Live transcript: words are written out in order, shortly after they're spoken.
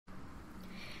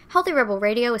Healthy Rebel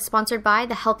Radio is sponsored by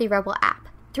the Healthy Rebel app.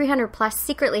 300 plus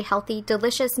secretly healthy,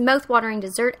 delicious, mouth-watering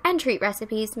dessert and treat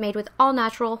recipes made with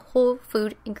all-natural, whole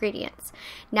food ingredients.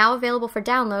 Now available for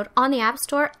download on the App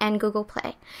Store and Google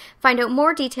Play. Find out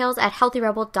more details at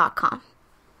healthyrebel.com.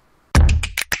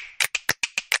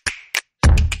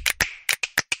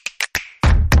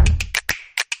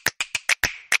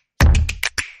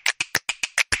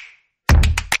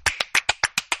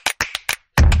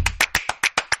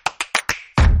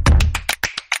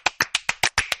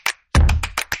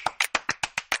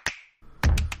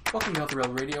 Welcome to Healthy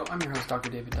Rebel Radio. I'm your host, Dr.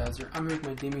 David Dizer. I'm here with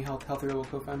my DME Health Healthy Rebel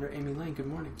co-founder, Amy Lane. Good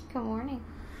morning. Good morning.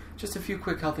 Just a few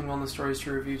quick health and wellness stories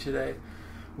to review today.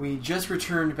 We just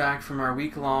returned back from our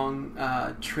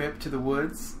week-long trip to the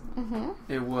woods. Mm-hmm.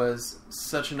 It was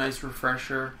such a nice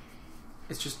refresher.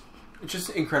 It's just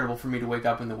incredible for me to wake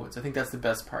up in the woods. I think that's the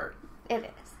best part. It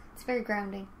is. It's very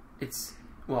grounding. It's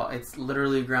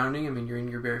literally grounding. I mean, you're in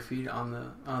your bare feet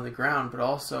on the ground, but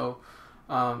also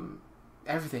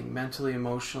everything, mentally,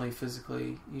 emotionally,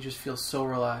 physically, you just feel so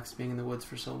relaxed being in the woods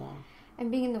for so long.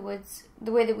 And being in the woods,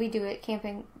 the way that we do it,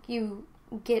 camping, you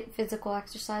get physical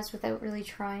exercise without really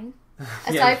trying.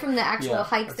 Aside from the actual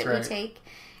hikes that we take,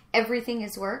 everything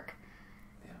is work.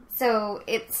 Yeah. So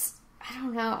it's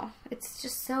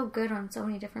just so good on so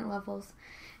many different levels.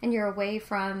 And you're away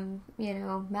from,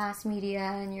 mass media,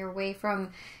 and you're away from,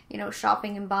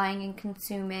 shopping and buying and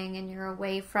consuming, and you're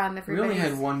away from everybody. We only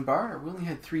had one bar. We only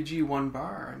had 3G one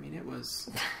bar. I mean, it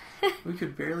was, we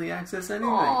could barely access anything.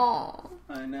 Oh.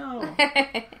 I know.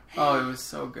 Oh, it was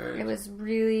so good. It was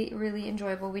really, really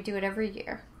enjoyable. We do it every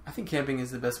year. I think camping is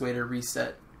the best way to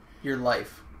reset your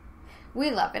life.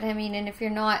 We love it. I mean, and if you're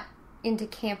not into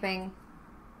camping,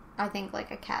 I think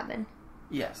like a cabin.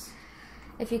 Yes.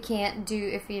 If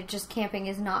you're just camping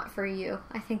is not for you,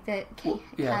 I think that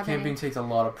camping takes a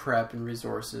lot of prep and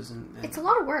resources, and it's a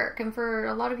lot of work. And for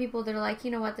a lot of people, they're like, you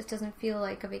know what, this doesn't feel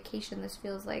like a vacation. This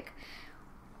feels like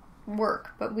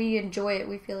work, but we enjoy it.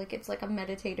 We feel like it's like a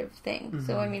meditative thing. Mm-hmm.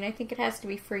 So I mean, I think it has to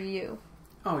be for you.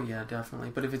 Oh yeah, definitely.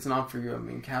 But if it's not for you, I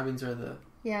mean, cabins are the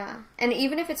and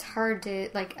even if it's hard to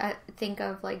think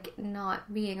of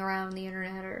not being around the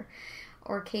internet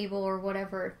or cable or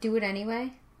whatever, do it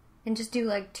anyway. And just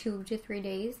do 2 to 3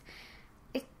 days.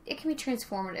 It can be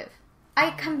transformative. I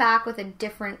come back with a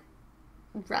different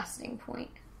resting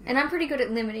point. Yeah. And I'm pretty good at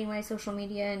limiting my social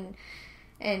media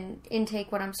and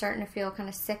intake when I'm starting to feel kind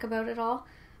of sick about it all.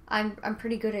 I'm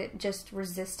pretty good at just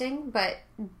resisting, but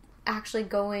actually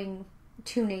going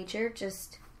to nature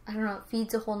just, I don't know, it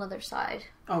feeds a whole nother side.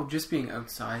 Oh, just being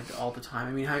outside all the time.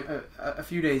 I mean, a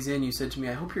few days in, you said to me,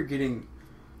 I hope you're getting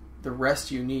the rest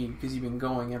you need because you've been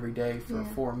going every day for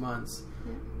 4 months.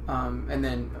 Yeah. And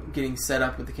then getting set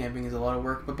up with the camping is a lot of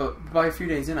work. But by a few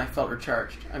days in, I felt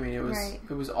recharged. I mean,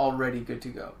 it was already good to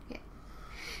go. Yeah.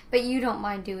 But you don't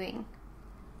mind doing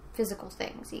physical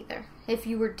things either. If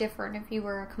you were different, if you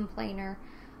were a complainer,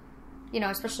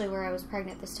 especially where I was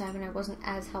pregnant this time and I wasn't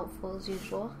as helpful as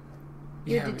usual.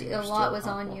 A lot was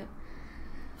on you.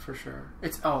 For sure.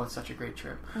 It's such a great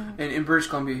trip. Mm-hmm. And in British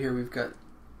Columbia here,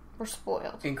 we're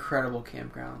spoiled. Incredible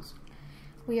campgrounds.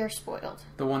 We are spoiled.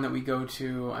 The one that we go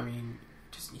to, I mean,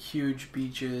 just huge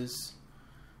beaches.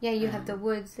 Yeah, you have the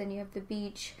woods, then you have the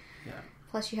beach. Yeah.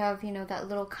 Plus you have, that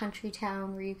little country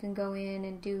town where you can go in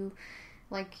and do,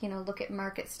 look at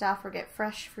market stuff or get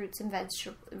fresh fruits and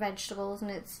vegetables. And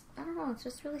it's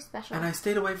just really special. And I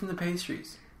stayed away from the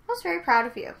pastries. I was very proud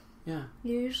of you. Yeah.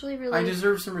 You usually really... I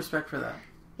deserve some respect for that.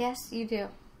 Yes, you do.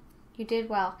 You did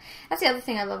well. That's the other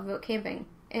thing I love about camping.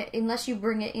 Unless you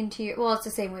bring it into your... Well, it's the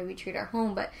same way we treat our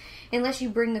home, but unless you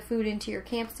bring the food into your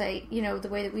campsite, the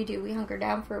way that we do, we hunker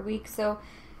down for a week, so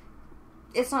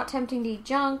it's not tempting to eat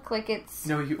junk, it's...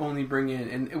 No, you only bring in,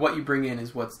 and what you bring in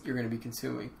is what you're going to be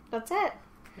consuming. That's it.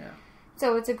 Yeah.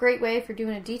 So it's a great way for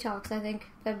doing a detox, I think.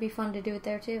 That'd be fun to do it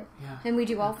there, too. Yeah. And we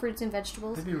do all fruits and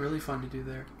vegetables. That'd be really fun to do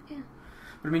there. Yeah.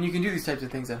 But, I mean, you can do these types of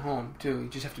things at home, too. You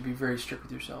just have to be very strict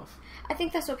with yourself. I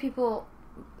think that's what people...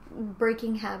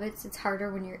 Breaking habits, it's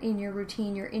harder when you're in your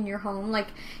routine, you're in your home.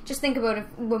 Just think about it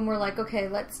when we're okay,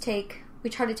 we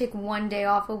try to take 1 day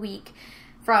off a week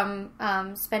from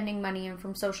spending money and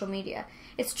from social media.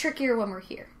 It's trickier when we're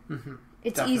here. Mm-hmm.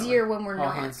 It's definitely easier when we're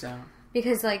not. Hands down.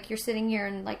 Because, you're sitting here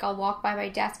and, I'll walk by my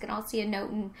desk and I'll see a note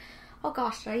and, oh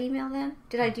gosh, did I email them?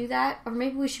 Did I do that? Or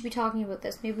maybe we should be talking about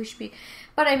this. Maybe we should be...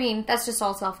 But, I mean, that's just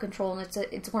all self-control, and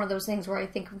it's one of those things where I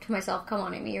think to myself, come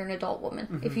on, Amy, you're an adult woman.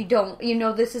 Mm-hmm. If you don't,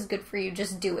 this is good for you,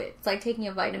 just do it. It's like taking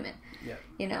a vitamin.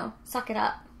 Yeah. Suck it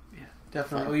up. Yeah,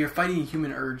 definitely. So. Well, you're fighting a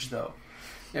human urge, though.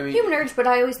 I mean, human urge, but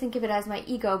I always think of it as my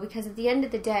ego, because at the end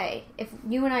of the day, if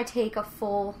you and I take a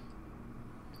full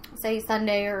say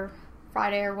Sunday or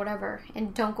Friday or whatever,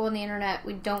 and don't go on the internet,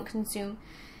 we don't consume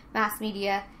mass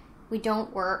media, we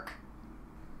don't work,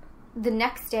 the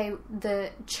next day,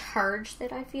 the charge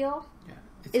that I feel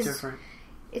it's different.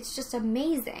 It's just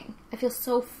amazing. I feel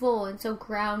so full and so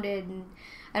grounded, and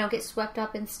I don't get swept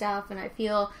up in stuff, and I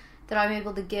feel that I'm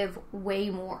able to give way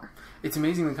more. It's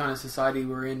amazing the kind of society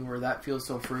we're in where that feels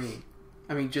so freeing.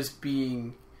 I mean, just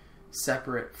being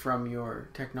separate from your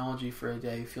technology for a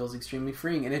day feels extremely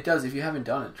freeing. And it does. If you haven't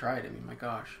done it, try it. I mean, my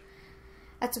gosh.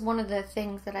 That's one of the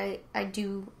things that I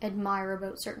do admire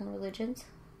about certain religions.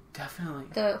 Definitely.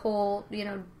 The whole,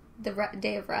 the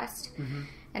day of rest. Mm-hmm.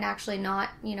 And actually not,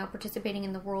 participating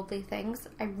in the worldly things.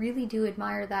 I really do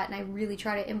admire that, and I really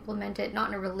try to implement it, not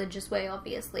in a religious way,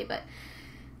 obviously, but,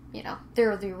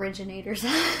 they're the originators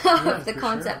of the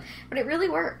concept. Sure. But it really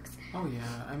works. Oh, yeah.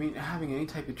 I mean, having any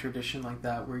type of tradition like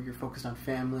that where you're focused on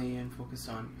family and focused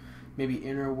on maybe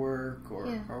inner work or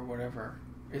whatever,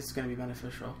 it's going to be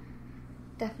beneficial.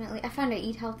 Definitely. I find I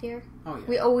eat healthier. Oh, yeah.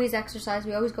 We always exercise.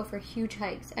 We always go for huge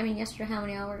hikes. I mean, yesterday, how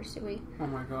many hours did we? Oh,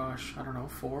 my gosh. I don't know.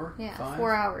 4? Yeah, 5?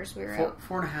 4 hours we were out.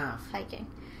 4.5. Hiking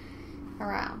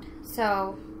around.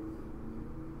 So.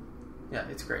 Yeah,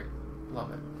 it's great.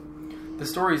 Love it. The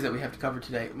stories that we have to cover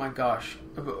today, my gosh.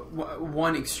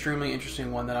 One extremely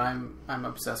interesting one that I'm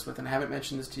obsessed with, and I haven't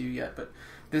mentioned this to you yet, but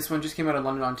this one just came out of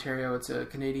London, Ontario. It's a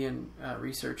Canadian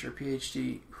researcher,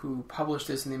 PhD, who published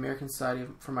this in the American Society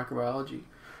for Microbiology.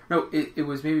 No, it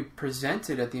was maybe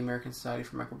presented at the American Society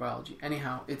for Microbiology.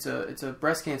 Anyhow, it's a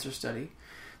breast cancer study.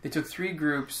 They took 3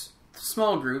 groups,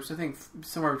 small groups, I think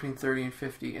somewhere between 30 and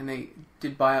 50, and they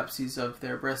did biopsies of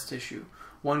their breast tissue.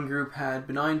 One group had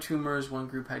benign tumors, one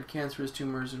group had cancerous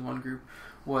tumors, and one group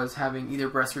was having either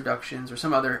breast reductions or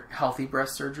some other healthy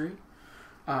breast surgery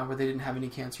where they didn't have any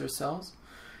cancerous cells.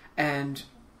 And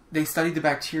they studied the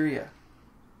bacteria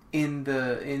in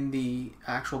the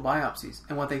actual biopsies.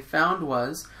 And what they found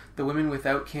was the women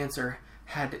without cancer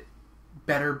had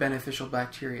better beneficial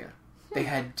bacteria. They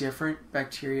had different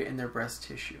bacteria in their breast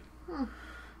tissue.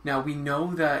 Now, we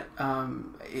know that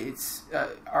it's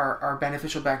our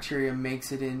beneficial bacteria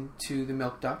makes it into the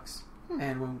milk ducts.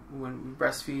 And when we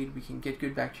breastfeed, we can get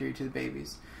good bacteria to the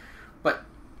babies. But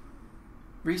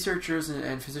researchers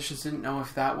and physicians didn't know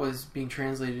if that was being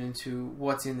translated into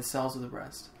what's in the cells of the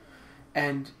breast.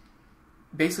 And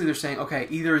basically they're saying, okay,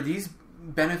 either these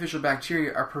beneficial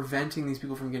bacteria are preventing these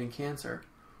people from getting cancer,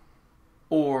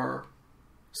 or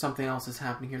something else is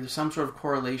happening here. There's some sort of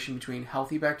correlation between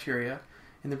healthy bacteria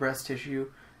in the breast tissue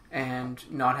and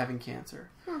not having cancer.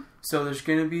 So they're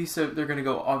going to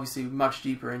go obviously much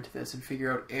deeper into this and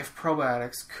figure out if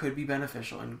probiotics could be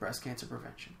beneficial in breast cancer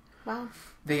prevention. Wow.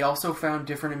 They also found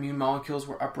different immune molecules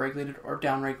were upregulated or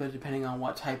downregulated depending on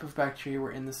what type of bacteria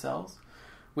were in the cells,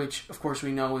 which of course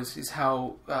we know is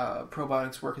how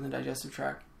probiotics work in the digestive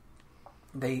tract.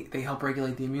 They help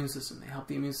regulate the immune system. They help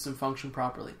the immune system function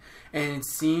properly. And it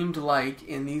seemed like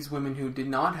in these women who did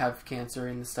not have cancer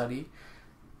in the study,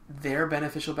 their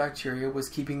beneficial bacteria was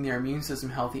keeping their immune system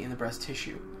healthy in the breast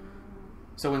tissue.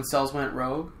 So when cells went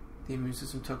rogue, the immune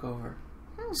system took over.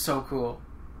 So cool.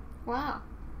 Wow.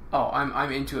 Oh,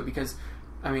 I'm into it because,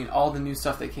 I mean, all the new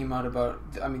stuff that came out about,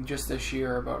 I mean, just this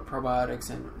year about probiotics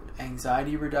and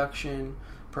anxiety reduction,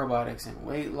 probiotics and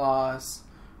weight loss,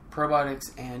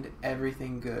 probiotics and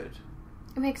everything good.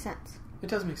 It makes sense. It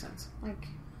does make sense.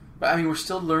 But I mean, we're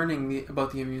still learning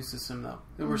about the immune system, though.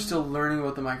 We're still learning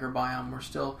about the microbiome. We're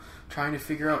still trying to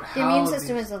figure out how... The immune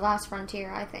system is the last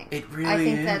frontier, I think. It really is. I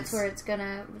think that's where it's going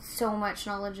to... So much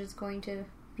knowledge is going to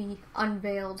be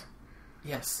unveiled.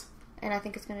 Yes. And I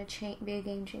think it's going to be a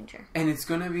game changer. And it's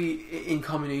going to be in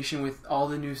combination with all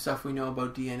the new stuff we know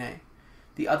about DNA.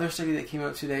 The other study that came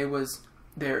out today was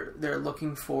they're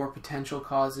looking for potential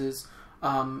causes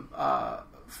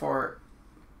for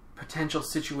potential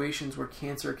situations where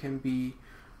cancer can be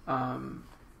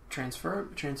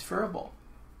transferable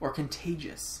or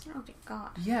contagious. Oh, my God.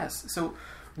 Yes. So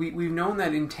we've known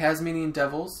that in Tasmanian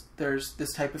devils, there's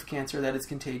this type of cancer that is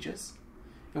contagious.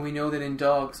 And we know that in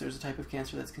dogs, there's a type of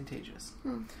cancer that's contagious.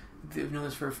 They've known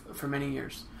this for many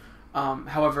years.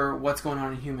 However, what's going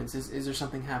on in humans? Is there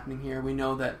something happening here? We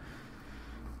know that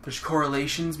there's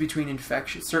correlations between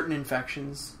certain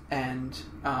infections and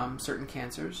certain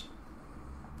cancers,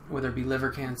 whether it be liver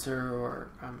cancer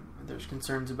or there's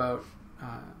concerns about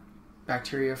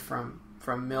bacteria from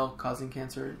milk causing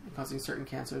certain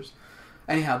cancers.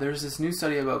 Anyhow, there's this new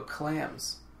study about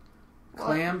clams.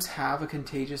 Clams have a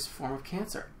contagious form of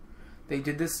cancer. They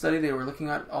did this study. They were looking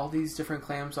at all these different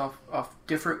clams off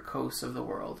different coasts of the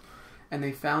world. And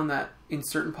they found that in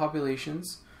certain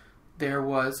populations, there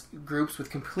was groups with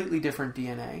completely different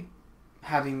DNA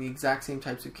having the exact same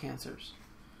types of cancers.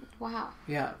 Wow.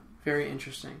 Yeah, very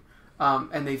interesting.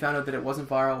 And they found out that it wasn't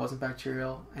viral, it wasn't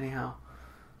bacterial. Anyhow,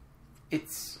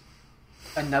 it's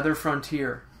another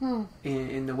frontier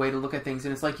in the way to look at things.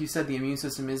 And it's like you said, the immune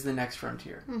system is the next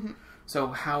frontier. Mm-hmm. So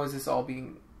how is this all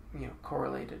being,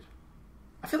 correlated?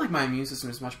 I feel like my immune system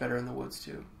is much better in the woods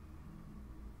too.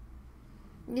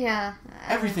 Yeah.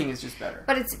 Everything is just better.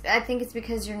 But I think it's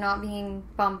because you're not being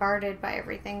bombarded by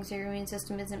everything, so your immune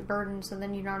system isn't burdened, so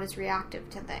then you're not as reactive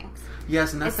to things.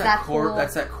 Yes, and that's that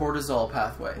cortisol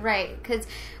pathway. Right, because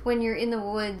when you're in the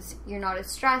woods, you're not as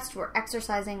stressed. We're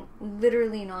exercising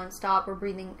literally nonstop. We're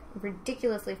breathing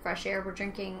ridiculously fresh air. We're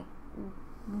drinking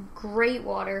great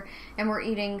water, and we're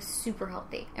eating super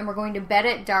healthy, and we're going to bed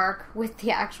at dark with the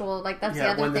actual, that's the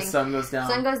other thing. When the sun goes down.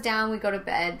 Sun goes down, we go to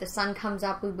bed. The sun comes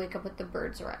up, we wake up with the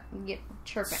birds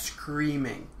chirping.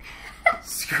 Screaming.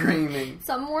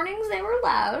 Some mornings they were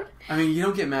loud. I mean, you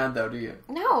don't get mad though, do you?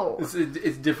 No.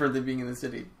 It's different than being in the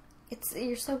city.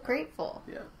 You're so grateful.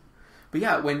 Yeah. But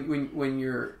yeah, when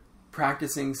you're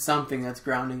practicing something that's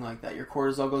grounding like that, your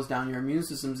cortisol goes down, your immune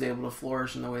system's able to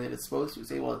flourish in the way that it's supposed to.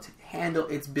 It's able to handle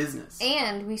its business.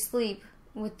 And we sleep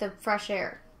with the fresh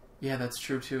air. Yeah, that's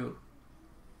true too.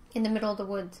 In the middle of the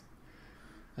woods.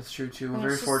 That's true too. We're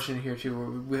very fortunate here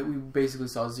too, where we basically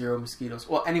saw 0 mosquitoes.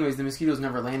 Well, anyways, the mosquitoes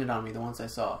never landed on me, the ones I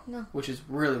saw. No. Which is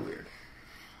really weird.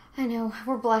 I know.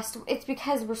 We're blessed. It's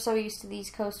because we're so used to the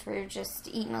East Coast where you're just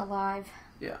eaten alive.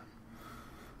 Yeah.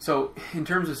 So, in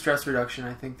terms of stress reduction,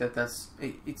 I think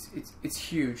it's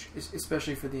huge,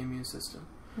 especially for the immune system.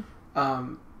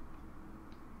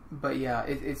 But yeah,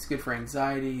 it's good for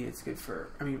anxiety. It's good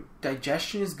for,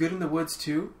 digestion is good in the woods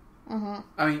too.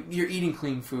 Mm-hmm. You're eating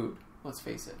clean food. Let's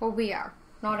face it. Well, we are.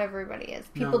 Not everybody is.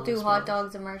 People do hot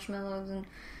dogs and marshmallows and.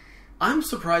 I'm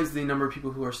surprised the number of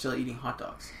people who are still eating hot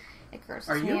dogs. It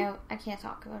grosses me out. I can't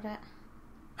talk about it.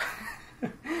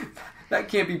 That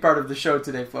can't be part of the show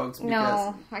today, folks.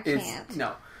 No, I can't.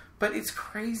 No. But it's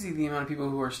crazy the amount of people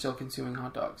who are still consuming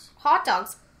hot dogs. Hot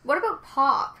dogs? What about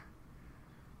pop?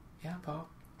 Yeah, pop.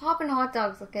 Pop and hot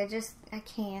dogs. Look, I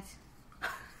can't.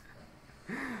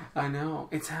 I know.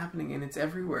 It's happening and it's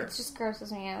everywhere. It just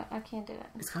grosses me out. I can't do it.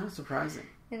 It's kind of surprising.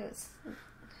 It is.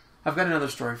 I've got another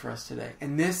story for us today.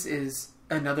 And this is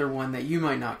another one that you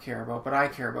might not care about, but I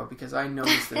care about because I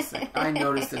noticed this thing. I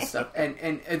noticed this stuff.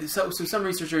 And so some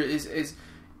researcher is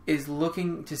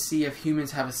looking to see if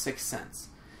humans have a sixth sense.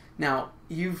 Now,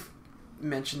 you've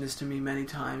mentioned this to me many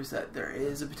times that there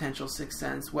is a potential sixth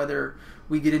sense. Whether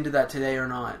we get into that today or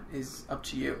not is up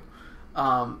to you.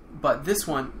 But this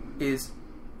one is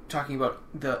talking about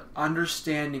the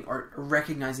understanding or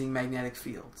recognizing magnetic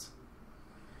fields.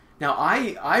 Now,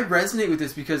 I resonate with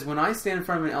this because when I stand in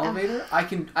front of an elevator, I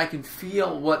can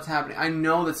feel what's happening. I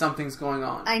know that something's going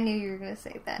on. I knew you were going to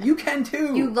say that. You can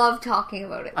too. You love talking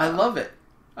about it, though. I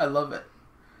love it.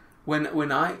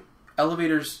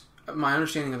 Elevators, my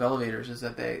understanding of elevators is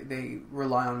that they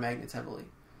rely on magnets heavily.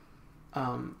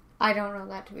 I don't know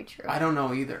that to be true. I don't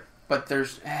know either. But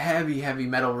there's heavy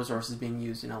metal resources being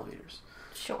used in elevators.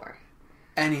 Sure.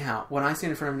 Anyhow, when I stand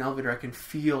in front of an elevator, I can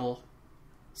feel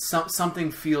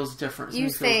something feels different. You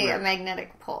say a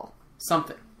magnetic pull.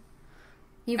 Something.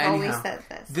 You've always said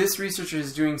this. This researcher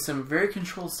is doing some very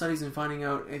controlled studies and finding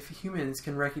out if humans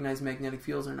can recognize magnetic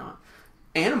fields or not.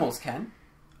 Animals can.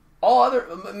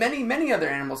 Many other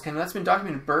animals can. That's been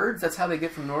documented. Birds, that's how they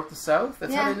get from north to south.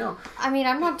 That's how they know. I'm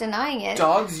not denying it.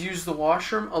 Dogs use the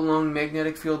washroom along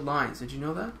magnetic field lines. Did you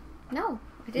know that? No,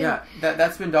 I didn't. Yeah,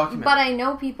 that's been documented. But I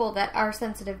know people that are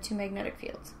sensitive to magnetic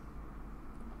fields.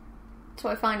 So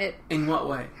I find it... In what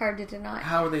way? Hard to deny.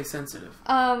 How are they sensitive?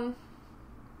 They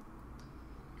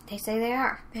say they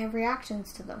are. They have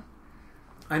reactions to them.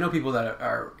 I know people that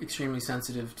are extremely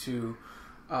sensitive to...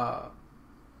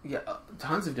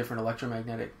 tons of different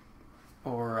electromagnetic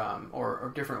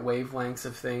or different wavelengths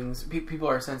of things. People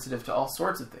are sensitive to all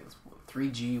sorts of things.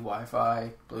 3G,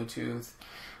 Wi-Fi, Bluetooth.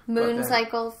 Moon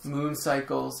cycles. So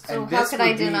and how could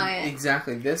I deny it?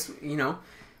 Exactly. This,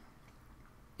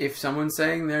 if someone's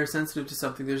saying they're sensitive to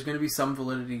something, there's going to be some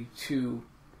validity to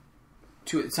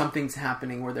it. Something's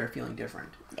happening where they're feeling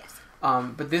different. Yes.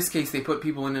 But this case, they put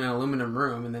people in an aluminum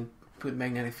room and then put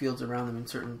magnetic fields around them in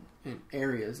certain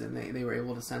areas, and they were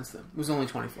able to sense them. It was only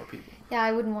 24 people. Yeah,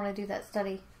 I wouldn't want to do that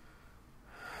study.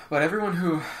 But everyone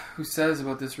who says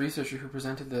about this researcher who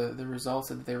presented the results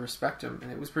said that they respect him,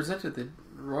 and it was presented at the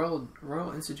Royal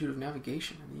Institute of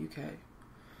Navigation in the UK.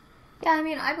 Yeah,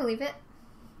 I believe it.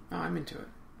 No, I'm into it.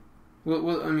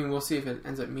 We'll see if it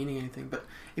ends up meaning anything, but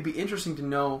it'd be interesting to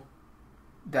know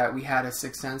that we had a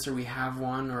sixth sense, or we have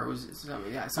one, or it was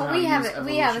somehow we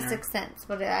have a sixth sense,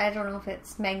 but I don't know if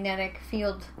it's magnetic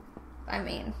field. I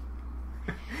mean,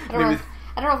 I don't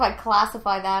know if I'd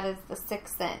classify that as the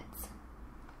sixth sense.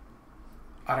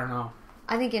 I don't know.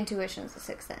 I think intuition is the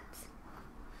sixth sense.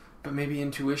 But maybe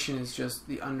intuition is just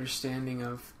the understanding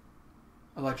of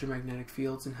electromagnetic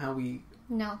fields and how we...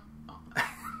 No.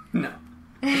 No.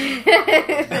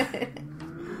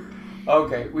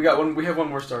 Okay, we have one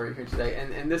more story here today,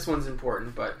 and this one's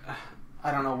important, but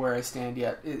I don't know where I stand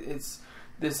yet. It's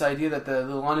this idea that the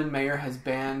London mayor has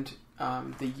banned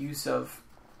the use of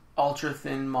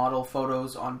ultra-thin model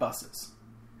photos on buses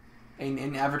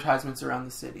in advertisements around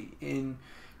the city.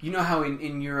 You know how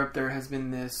in Europe there has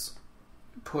been this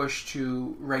push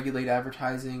to regulate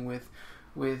advertising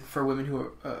for women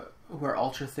who are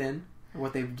ultra-thin, or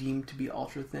what they've deemed to be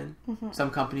ultra-thin. Mm-hmm. Some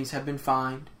companies have been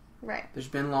fined. Right. There's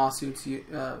been lawsuits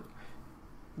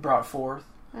brought forth.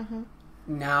 Mm-hmm.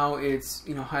 Now it's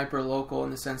hyper local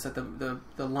in the sense that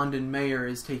the London mayor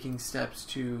is taking steps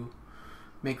to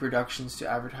make reductions to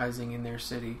advertising in their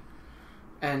city.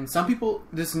 And some people,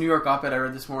 this New York op-ed I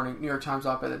read this morning, New York Times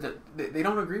op-ed, that they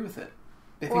don't agree with it.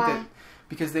 They think that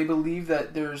because they believe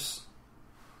that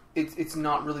it's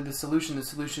not really the solution. The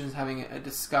solution is having a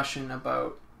discussion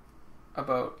about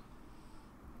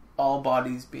all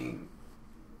bodies being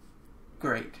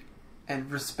great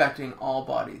and respecting all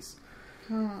bodies.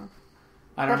 I don't know.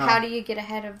 But how do you get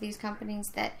ahead of these companies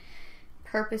that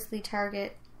purposely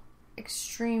target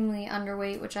extremely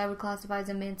underweight, which I would classify as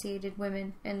emaciated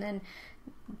women, and then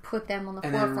put them on the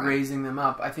forefront? And then raising them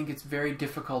up. I think it's very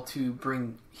difficult to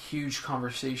bring huge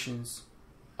conversations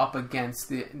up against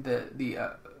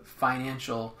the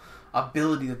financial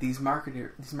ability that these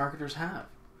marketers have.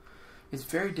 It's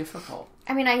very difficult.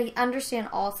 I mean, I understand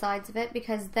all sides of it,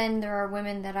 because then there are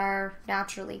women that are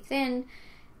naturally thin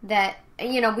that,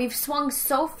 we've swung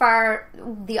so far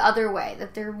the other way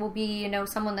that there will be,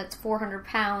 someone that's 400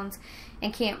 pounds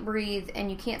and can't breathe, and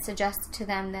you can't suggest to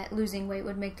them that losing weight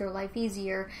would make their life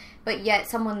easier, but yet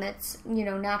someone that's,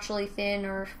 naturally thin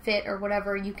or fit or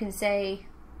whatever, you can say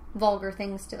vulgar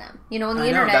things to them. On the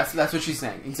internet. That's what she's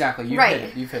saying. Exactly.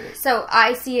 You've hit it. So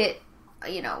I see it,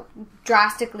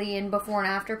 drastically in before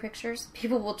and after pictures.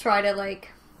 People will try to,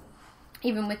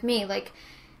 even with me,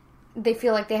 they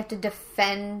feel like they have to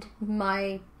defend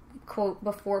my quote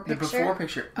before picture. The before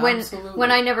picture, absolutely. When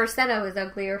I never said I was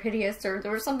ugly or hideous or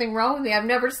there was something wrong with me. I've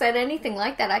never said anything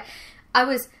like that. I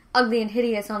was ugly and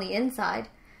hideous on the inside.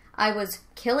 I was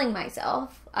killing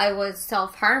myself. I was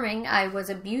self-harming. I was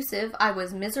abusive. I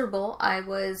was miserable.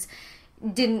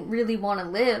 Didn't really want to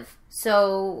live.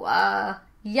 So,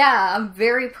 yeah, I'm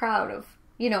very proud of,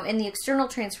 and the external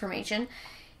transformation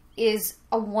is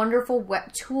a wonderful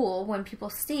tool when people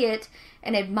see it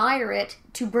and admire it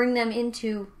to bring them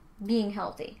into being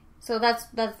healthy. So that's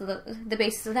the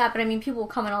basis of that. But I mean, people will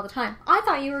comment all the time. I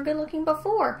thought you were good looking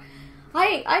before.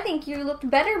 I think you looked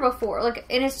better before.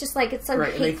 And it's just it's so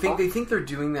right. hateful. And they think they're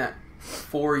doing that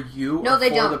for you no, or they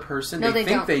for don't. the person. No, they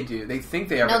think don't. they do. They think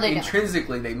they are. No, they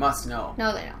intrinsically, don't. They must know.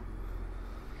 No, they don't.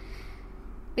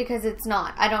 Because it's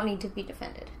not. I don't need to be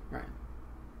defended. Right.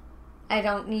 I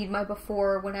don't need my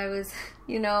before when I was,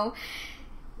 in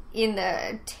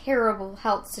the terrible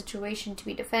health situation to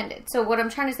be defended. So what I'm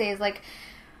trying to say is,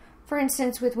 for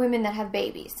instance, with women that have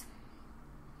babies,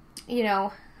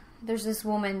 there's this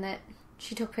woman that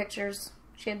she took pictures.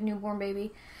 She had a newborn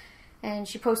baby, and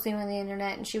she posted them on the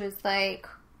internet, and she was like,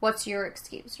 "What's your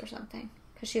excuse?" or something,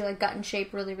 because she got in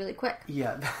shape really, really quick.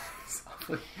 Yeah, that's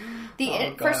awfully...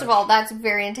 First of all, that's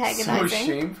very antagonizing. So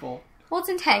shameful. Well, it's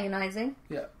antagonizing.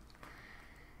 Yeah.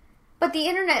 But the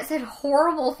internet said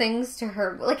horrible things to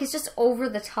her. It's just over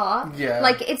the top. Yeah.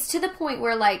 It's to the point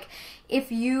where,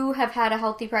 if you have had a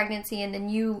healthy pregnancy and then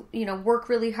you work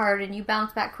really hard and you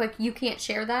bounce back quick, you can't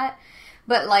share that.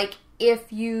 But,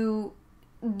 if you,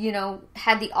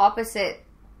 had the opposite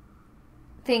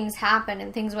things happen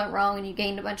and things went wrong and you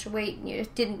gained a bunch of weight and you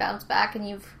didn't bounce back and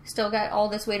you've still got all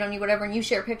this weight on you, whatever, and you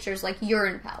share pictures, you're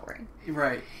empowering.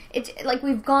 Right. It's,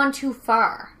 we've gone too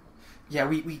far. Yeah,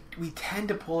 we tend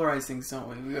to polarize things, don't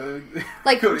we?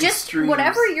 Just extremes.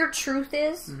 Whatever your truth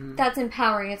is, mm-hmm. That's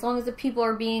empowering, as long as the people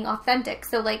are being authentic.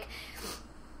 So,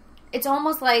 it's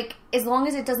almost as long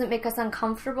as it doesn't make us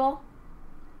uncomfortable,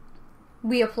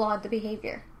 we applaud the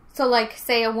behavior. So,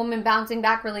 say a woman bouncing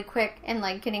back really quick and,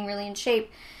 getting really in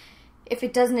shape, if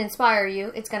it doesn't inspire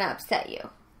you, it's going to upset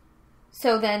you.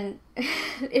 So then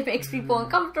it makes people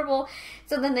uncomfortable.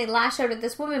 So then they lash out at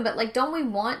this woman. But, don't we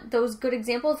want those good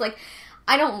examples?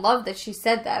 I don't love that she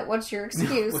said that. What's your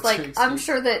excuse? What's your excuse? I'm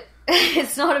sure that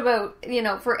it's not about,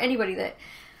 for anybody that,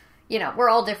 you know, we're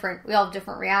all different. We all have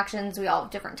different reactions. We all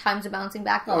have different times of bouncing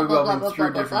back. Blah, we've blah, all blah, been blah,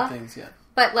 through blah, blah, different blah. things, yeah.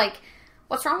 But, like,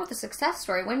 what's wrong with the success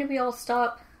story? When did we all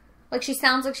stop? Like, she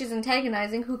sounds like she's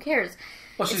antagonizing. Who cares?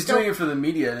 Well, she's doing it for the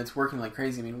media, and it's working like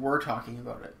crazy. I mean, we're talking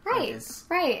about it. Right, like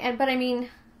right. But, I mean,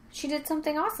 she did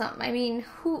something awesome. I mean,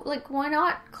 why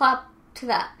not clap to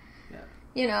that? Yeah.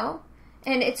 You know?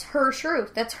 And it's her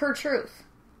truth. That's her truth.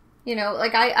 You know,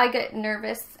 like, I get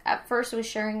nervous at first with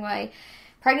sharing my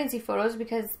pregnancy photos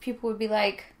because people would be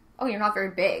like, oh, you're not very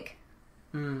big.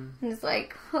 And it's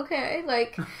like, okay,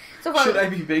 like... So should I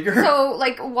be bigger? So,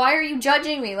 like, why are you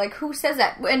judging me? Like, who says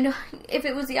that? And if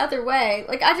it was the other way,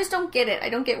 like, I just don't get it. I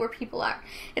don't get where people are.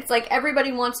 It's like,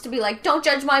 everybody wants to be like, don't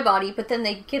judge my body, but then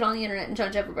they get on the internet and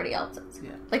judge everybody else's.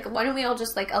 Yeah. Like, why don't we all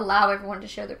just, like, allow everyone to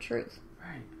share their truth?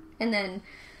 Right. And then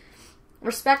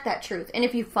respect that truth. And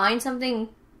if you find something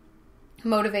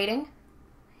motivating,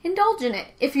 indulge in it.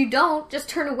 If you don't, just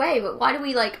turn away. But why do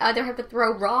we, like, either have to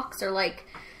throw rocks or, like...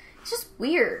 It's just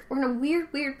weird. We're in a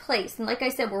weird, weird place. And like I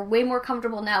said, we're way more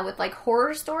comfortable now with, like,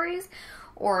 horror stories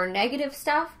or negative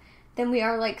stuff than we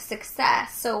are, like,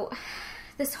 success. So,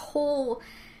 this whole...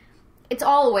 It's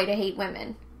all a way to hate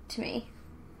women, to me.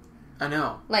 I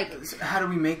know. Like... How do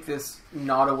we make this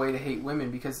not a way to hate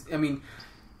women? Because, I mean,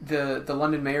 the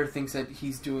London mayor thinks that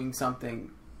he's doing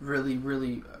something really,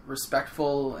 really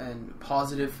respectful and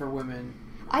positive for women.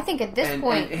 I think at this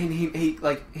point... And he,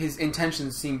 like, his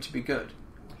intentions seem to be good.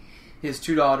 He has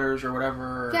 2 daughters or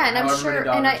whatever. Yeah, and I'm sure,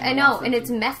 and I know, and it's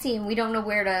messy, and we don't know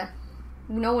where to,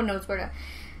 no one knows where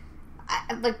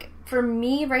to, like, for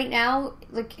me right now,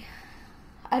 like,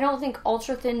 I don't think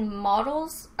ultra-thin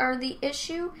models are the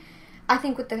issue. I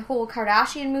think with the whole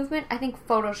Kardashian movement, I think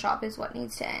Photoshop is what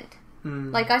needs to end.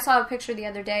 Like, I saw a picture the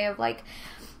other day of, like,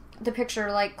 the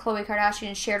picture, like, Khloe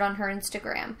Kardashian shared on her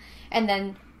Instagram, and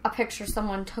then a picture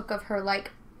someone took of her,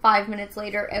 like, 5 minutes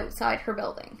later outside her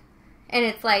building. And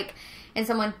it's like, and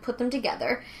someone put them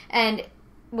together and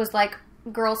was like,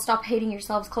 girls, stop hating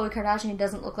yourselves. Khloe Kardashian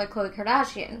doesn't look like Khloe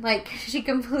Kardashian. Like, she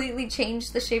completely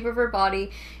changed the shape of her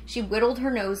body. She whittled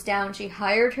her nose down. She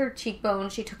hired her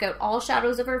cheekbones. She took out all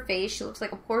shadows of her face. She looks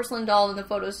like a porcelain doll in the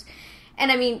photos.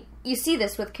 And I mean, you see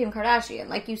this with Kim Kardashian.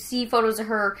 Like, you see photos of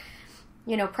her,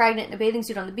 you know, pregnant in a bathing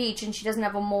suit on the beach, and she doesn't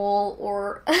have a mole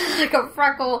or like a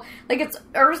freckle. Like, it's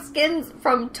her skin's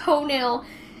from toenail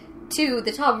to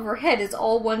the top of her head is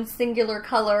all one singular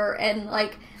color, and,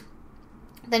 like,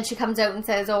 then she comes out and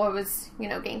says, oh, I was, you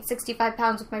know, gained 65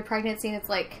 pounds with my pregnancy, and it's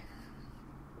like,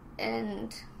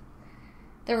 and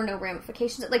there were no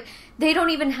ramifications. Like, they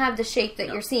don't even have the shape that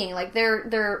you're seeing. Like,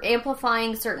 they're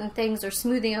amplifying certain things, or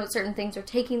smoothing out certain things, or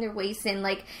taking their waist in.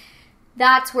 Like,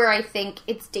 that's where I think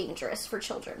it's dangerous for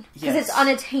children. Because it's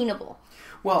unattainable.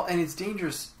 Well, and it's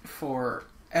dangerous for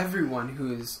everyone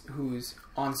who's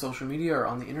on social media or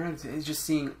on the internet is just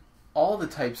seeing all the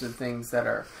types of things that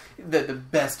are the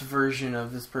best version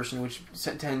of this person, which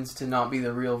tends to not be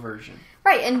the real version.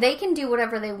 Right, and they can do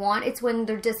whatever they want. It's when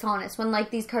they're dishonest. When, like,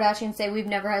 these Kardashians say, we've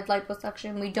never had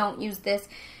liposuction, we don't use this.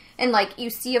 And, like, you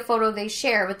see a photo they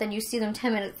share, but then you see them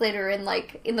 10 minutes later, and,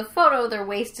 like, in the photo, their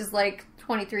waist is, like,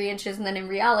 23 inches, and then in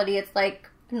reality, it's, like,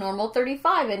 normal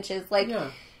 35 inches. Like,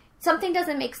 something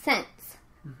doesn't make sense.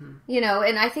 Mm-hmm. You know,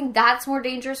 and I think that's more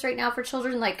dangerous right now for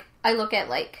children. Like, I look at,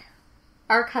 like,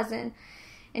 our cousin,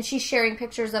 and she's sharing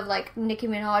pictures of, like, Nicki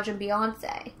Minaj and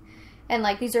Beyonce. And,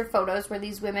 like, these are photos where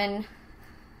these women,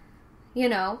 you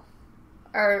know,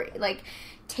 are, like,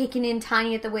 taken in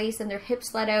tiny at the waist and their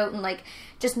hips let out and, like,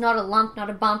 just not a lump, not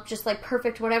a bump, just, like,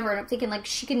 perfect whatever. And I'm thinking, like,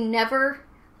 she can never,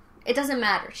 it doesn't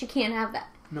matter. She can't have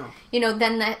that. No. You know,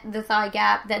 then the thigh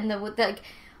gap, then the like,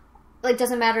 it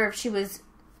doesn't matter if she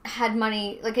had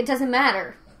money, like, it doesn't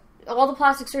matter. All the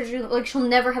plastic surgery, like, she'll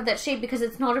never have that shape because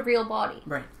it's not a real body.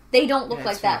 Right. They don't look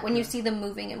like that when you see them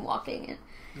moving and walking.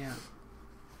 And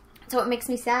so it makes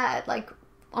me sad, like,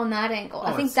 on that angle.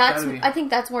 I think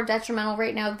that's more detrimental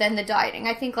right now than the dieting.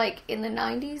 I think, like, in the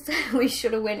 90s, we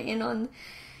should have went in on,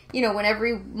 you know, when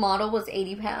every model was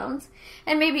 80 pounds.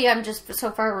 And maybe I'm just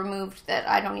so far removed that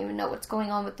I don't even know what's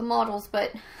going on with the models,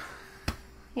 but...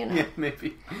 You know,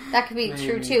 maybe that could be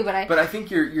true too, but I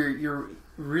think you're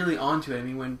really onto it. I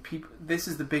mean, when people, this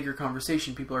is the bigger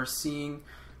conversation. People are seeing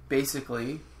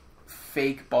basically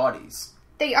fake bodies.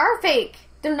 They are fake.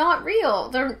 They're not real.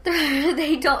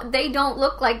 They don't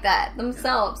look like that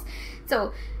themselves. Yeah.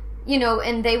 So, you know,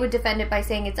 and they would defend it by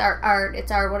saying it's our art,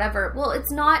 it's our whatever. Well,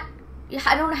 it's not.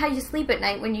 I don't know how you sleep at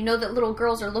night when you know that little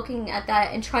girls are looking at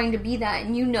that and trying to be that,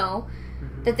 and you know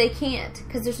that they can't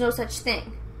because there's no such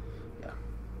thing.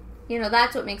 You know,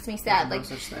 that's what makes me sad. There's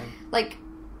no such thing. Like,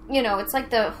 you know, it's like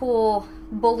the whole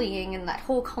bullying and that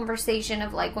whole conversation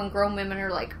of, like, when grown women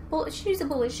are like, she's a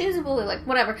bully, like,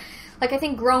 whatever. Like, I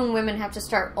think grown women have to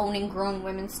start owning grown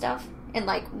women stuff. And,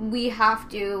 like, we have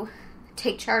to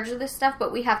take charge of this stuff,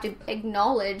 but we have to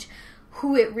acknowledge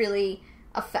who it really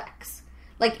affects.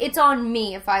 Like, it's on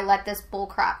me if I let this bull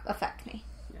crap affect me.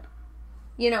 Yeah.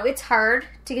 You know, it's hard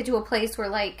to get to a place where,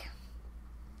 like,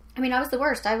 I mean, I was the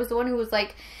worst. I was the one who was,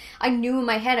 like, I knew in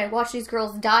my head, I watched these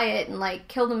girls diet and, like,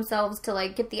 kill themselves to,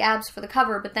 like, get the abs for the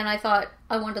cover, but then I thought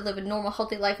I wanted to live a normal,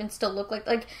 healthy life and still look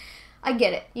like, I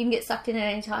get it. You can get sucked in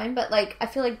at any time, but, like, I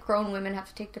feel like grown women have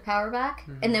to take their power back,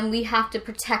 and then we have to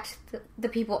protect the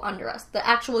people under us, the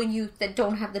actual youth that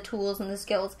don't have the tools and the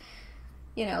skills.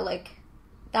 You know, like,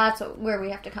 that's where we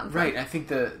have to come from. Right. I think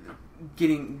the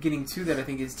getting to that, I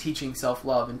think, is teaching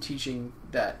self-love and teaching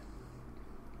that,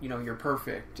 you know, you're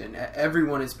perfect and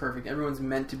everyone is perfect. Everyone's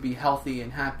meant to be healthy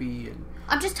and happy. And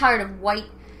I'm just tired of white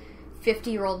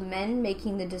 50-year-old men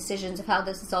making the decisions of how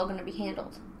this is all going to be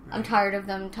handled. Right. I'm tired of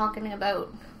them talking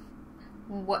about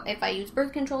what if I use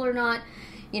birth control or not,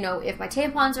 you know, if my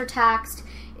tampons are taxed,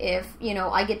 if, you know,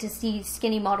 I get to see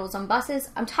skinny models on buses.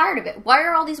 I'm tired of it. Why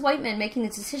are all these white men making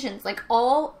these decisions? Like,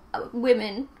 all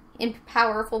women in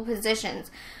powerful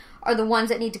positions are the ones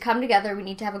that need to come together. We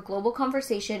need to have a global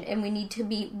conversation, and we need to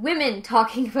be women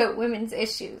talking about women's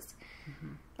issues.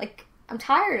 Mm-hmm. Like, I'm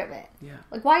tired of it. Yeah.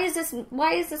 Like, why is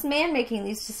this man making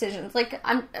these decisions? Like,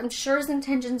 I'm sure his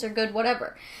intentions are good,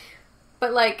 whatever.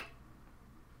 But, like,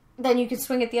 then you can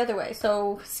swing it the other way.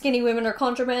 So skinny women are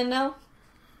contraband now?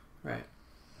 Right.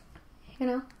 You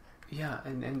know? Yeah,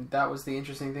 and that was the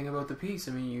interesting thing about the piece.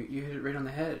 I mean, you hit it right on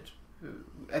the head.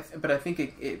 But I think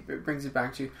it brings it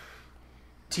back to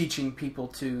teaching people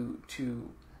to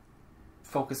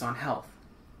focus on health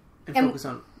and focus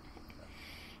on.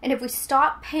 And if we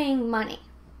stop paying money,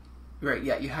 right?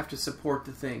 Yeah, you have to support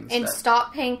the things and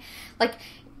stop paying. Like,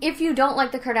 if you don't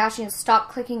like the Kardashians, stop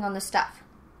clicking on the stuff.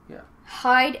 Yeah.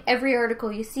 Hide every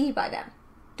article you see by them.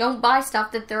 Don't buy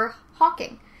stuff that they're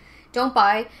hawking. Don't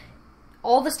buy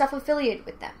all the stuff affiliated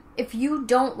with them. If you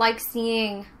don't like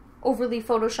seeing overly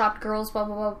photoshopped girls, blah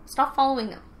blah blah, stop following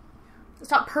them.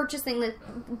 Stop purchasing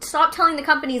stop telling the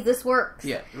companies this works.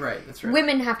 Yeah, right. That's right.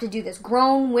 Women have to do this.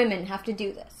 Grown women have to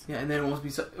do this. Yeah, and then it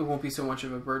won't be so much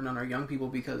of a burden on our young people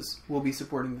because we'll be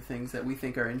supporting the things that we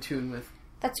think are in tune with.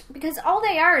 That's because all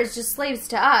they are is just slaves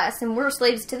to us, and we're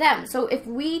slaves to them. So if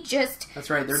we just...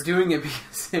 That's right. They're doing it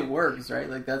because it works, right?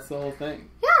 Like, that's the whole thing.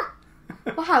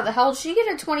 Yeah. Well, how the hell did she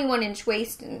get a 21-inch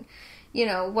waist and... You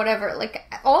know, whatever, like,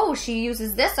 oh, she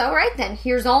uses this, all right then,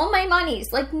 here's all my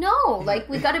monies. Like, no, like,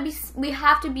 we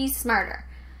have to be smarter,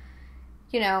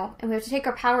 you know, and we have to take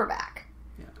our power back.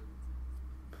 Yeah.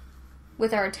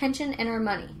 With our attention and our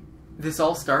money. This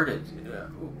all started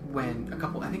when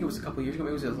I think it was a couple years ago,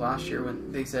 maybe it was last year,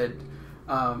 when they said,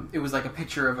 it was like a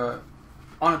picture of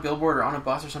on a billboard or on a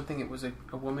bus or something, it was a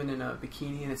woman in a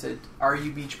bikini, and it said, "Are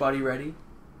you Beachbody ready?"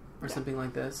 Or something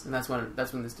like this, and that's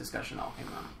when this discussion all came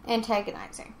on.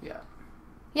 Antagonizing. Yeah.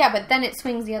 Yeah, but then it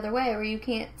swings the other way, where you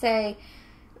can't say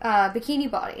bikini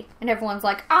body, and everyone's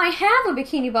like, "I have a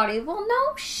bikini body." Well,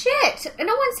 no shit.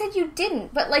 No one said you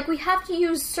didn't, but, like, we have to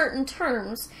use certain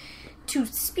terms to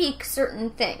speak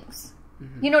certain things.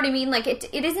 Mm-hmm. You know what I mean? Like,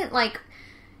 it isn't like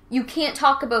you can't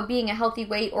talk about being a healthy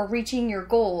weight or reaching your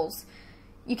goals.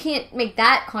 You can't make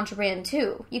that contraband,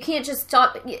 too. You can't just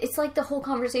stop. It's like the whole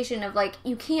conversation of, like,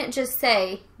 you can't just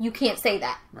say, you can't say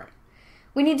that. Right.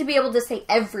 We need to be able to say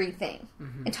everything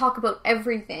and talk about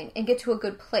everything and get to a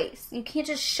good place. You can't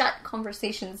just shut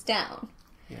conversations down.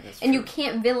 Yeah, that's true. And you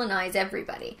can't villainize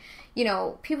everybody. You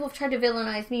know, people have tried to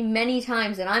villainize me many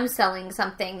times, and I'm selling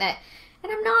something that,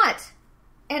 and I'm not.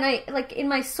 And I, like, in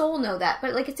my soul know that,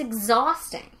 but, like, it's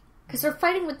exhausting. Because they're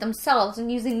fighting with themselves and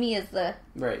using me as the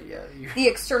the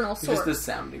external source. Just the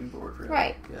sounding board, really.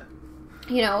 Right. Yeah.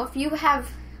 You know, if you have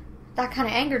that kind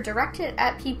of anger, direct it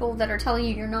at people that are telling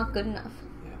you you're not good enough.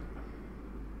 Yeah.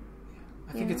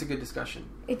 I think it's a good discussion.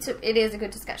 It is a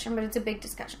good discussion, but it's a big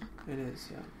discussion. It is,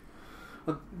 yeah.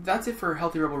 Well, that's it for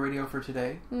Healthy Rebel Radio for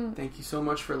today. Thank you so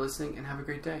much for listening, and have a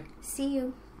great day. See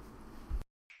you.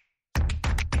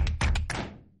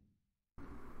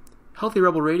 Healthy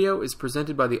Rebel Radio is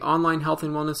presented by the online health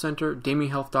and wellness center,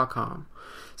 DamieHealth.com.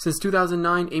 Since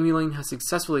 2009, Amy Lane has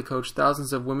successfully coached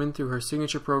thousands of women through her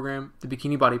signature program, the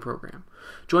Bikini Body Program.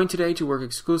 Join today to work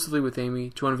exclusively with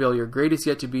Amy to unveil your greatest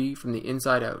yet to be from the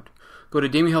inside out. Go to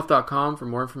DamieHealth.com for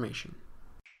more information.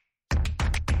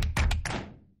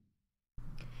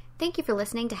 Thank you for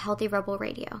listening to Healthy Rebel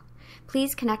Radio.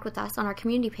 Please connect with us on our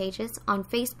community pages on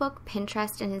Facebook,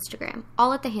 Pinterest, and Instagram,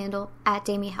 all at the handle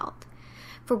 @DamieHealth.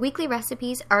 For weekly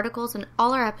recipes, articles, and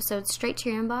all our episodes straight to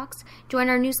your inbox, join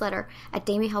our newsletter at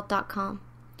damihealth.com.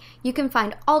 You can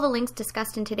find all the links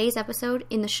discussed in today's episode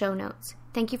in the show notes.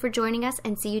 Thank you for joining us,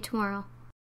 and see you tomorrow.